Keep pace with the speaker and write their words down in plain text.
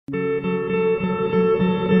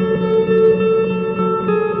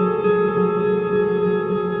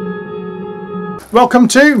Welcome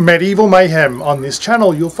to Medieval Mayhem. On this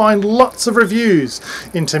channel you'll find lots of reviews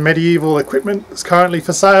into medieval equipment that's currently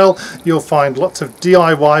for sale. You'll find lots of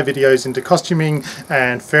DIY videos into costuming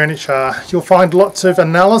and furniture. You'll find lots of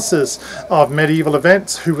analysis of medieval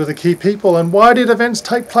events, who were the key people and why did events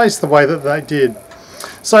take place the way that they did.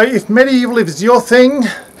 So if medieval is your thing,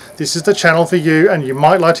 this is the channel for you and you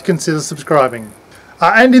might like to consider subscribing.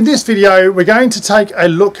 And in this video we're going to take a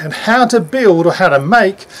look at how to build or how to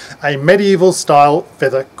make a medieval style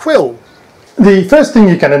feather quill. The first thing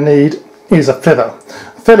you're going to need is a feather.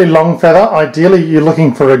 A fairly long feather. Ideally you're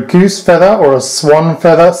looking for a goose feather or a swan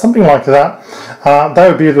feather, something like that. They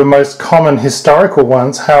would be the most common historical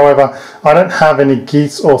ones. However, I don't have any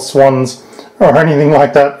geese or swans or anything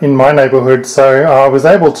like that in my neighbourhood, so I was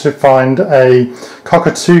able to find a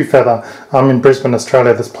cockatoo feather. In Brisbane,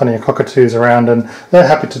 Australia, there's plenty of cockatoos around and they're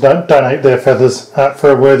happy to donate their feathers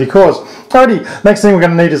for a worthy cause. Alrighty, next thing we're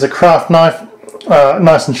going to need is a craft knife,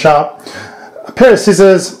 nice and sharp, a pair of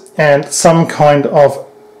scissors and some kind of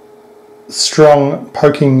strong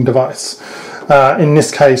poking device. In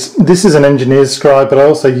this case, this is an engineer's scribe, but I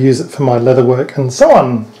also use it for my leatherwork and so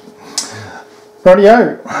on.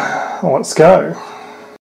 Rightio, let's go.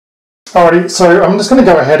 Alrighty, so I'm just going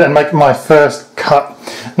to go ahead and make my first cut.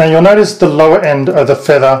 Now you'll notice the lower end of the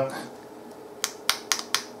feather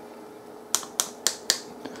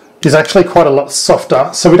is actually quite a lot softer,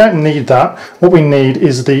 so we don't need that. What we need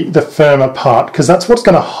is the firmer part, because that's what's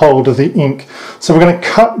going to hold the ink. So we're going to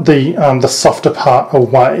cut the softer part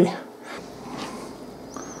away.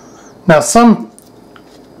 Now some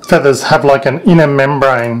feathers have like an inner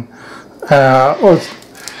membrane,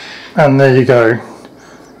 and there you go.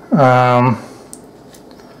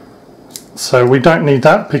 So we don't need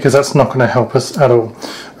that because that's not going to help us at all.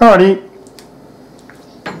 Alrighty.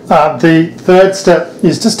 The third step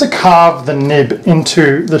is just to carve the nib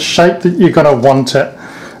into the shape that you're going to want it,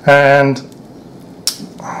 and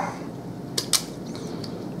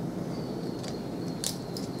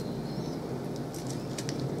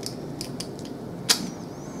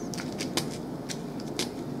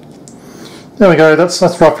there we go, that's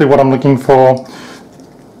roughly what I'm looking for.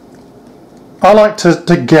 I like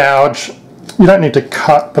to gouge, you don't need to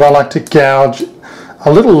cut, but I like to gouge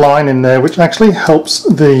a little line in there which actually helps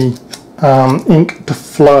the ink to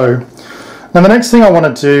flow. Now the next thing I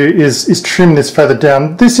want to do is trim this feather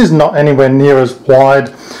down. This is not anywhere near as wide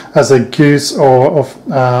as a goose or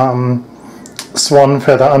swan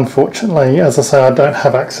feather, unfortunately. As I say, I don't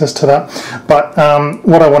have access to that, but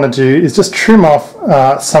what I want to do is just trim off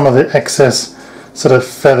some of the excess sort of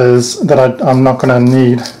feathers that I'm not going to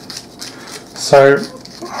need. So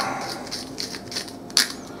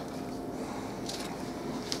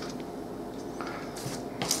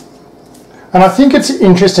and I think it's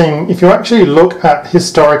interesting if you actually look at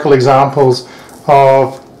historical examples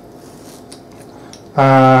of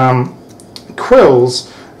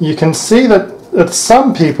quills, you can see that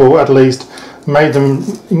some people at least made them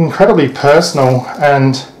incredibly personal,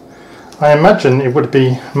 and I imagine it would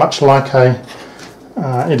be much like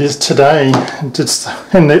it is today. Just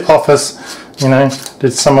in the office, you know,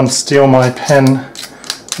 did someone steal my pen?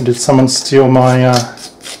 Or did someone steal my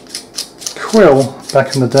quill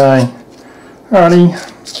back in the day? Alrighty.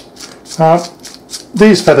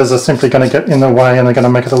 These feathers are simply going to get in the way and they're going to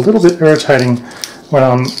make it a little bit irritating when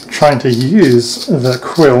I'm trying to use the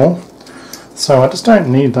quill, so I just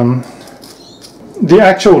don't need them. The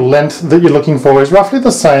actual length that you're looking for is roughly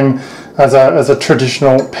the same as a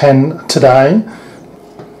traditional pen today.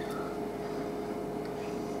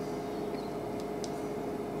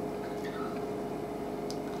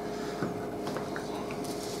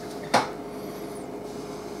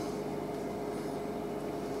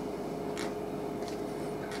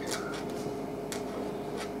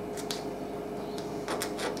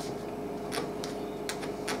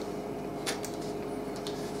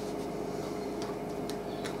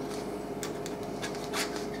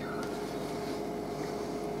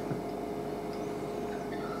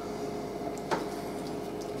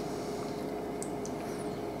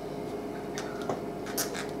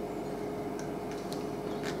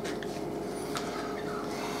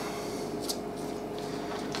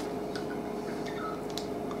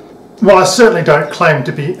 Well, I certainly don't claim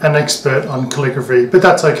to be an expert on calligraphy, but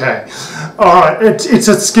that's okay. Alright, it's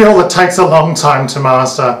a skill that takes a long time to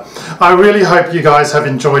master. I really hope you guys have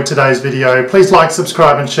enjoyed today's video. Please like,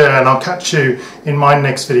 subscribe and share, and I'll catch you in my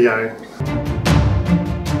next video.